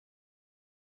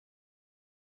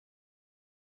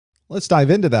Let's dive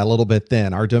into that a little bit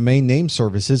then. Our domain name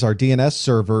services, our DNS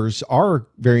servers, are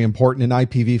very important in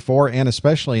IPv4 and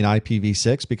especially in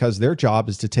IPv6 because their job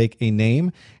is to take a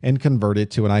name and convert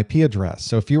it to an IP address.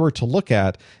 So if you were to look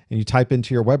at and you type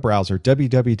into your web browser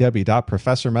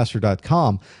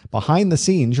www.professormesser.com, behind the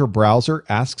scenes, your browser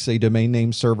asks a domain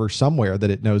name server somewhere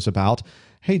that it knows about,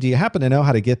 hey, do you happen to know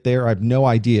how to get there? I have no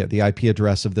idea the IP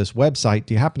address of this website.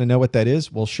 Do you happen to know what that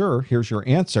is? Well, sure. Here's your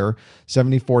answer,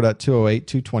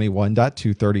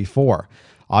 74.208.221.234.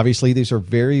 Obviously, these are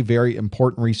very, very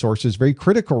important resources, very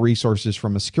critical resources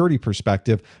from a security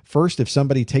perspective. First, if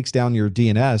somebody takes down your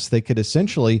DNS, they could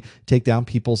essentially take down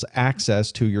people's access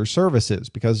to your services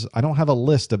because I don't have a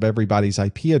list of everybody's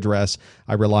IP address.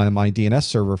 I rely on my DNS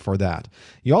server for that.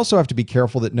 You also have to be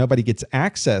careful that nobody gets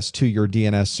access to your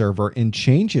DNS server and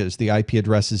changes the IP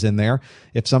addresses in there.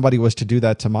 If somebody was to do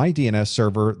that to my DNS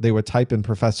server, they would type in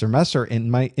Professor Messer and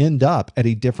might end up at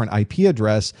a different IP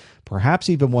address, perhaps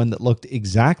even one that looked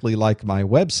exactly like my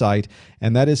website,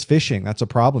 and that is phishing. That's a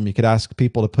problem. You could ask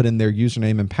people to put in their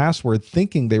username and password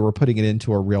thinking they were putting it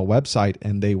into a real website,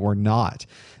 and they were not.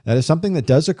 That is something that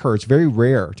does occur. It's very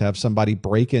rare to have somebody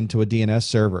break into a DNS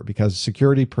server because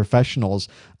security professionals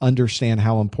understand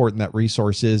how important that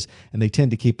resource is, and they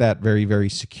tend to keep that very, very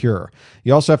secure.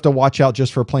 You also have to watch out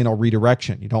just for plain old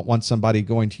redirection. You don't want somebody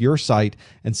going to your site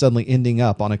and suddenly ending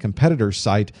up on a competitor's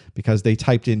site because they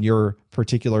typed in your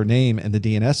particular name and the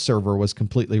DNS server was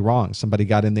completely wrong. Somebody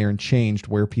got in there and changed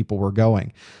where people were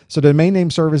going. So domain name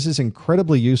service is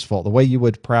incredibly useful. The way you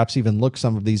would perhaps even look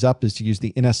some of these up is to use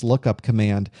the nslookup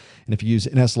command. And if you use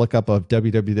nslookup of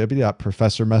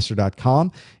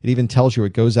www.professormesser.com, it even tells you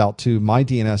it goes out to my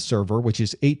DNS server, which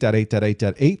is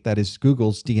 8.8.8.8. That is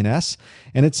Google's DNS.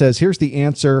 And it says, here's the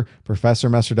answer.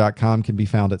 Professormesser.com can be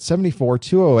found at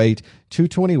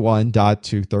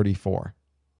 74.208.221.234.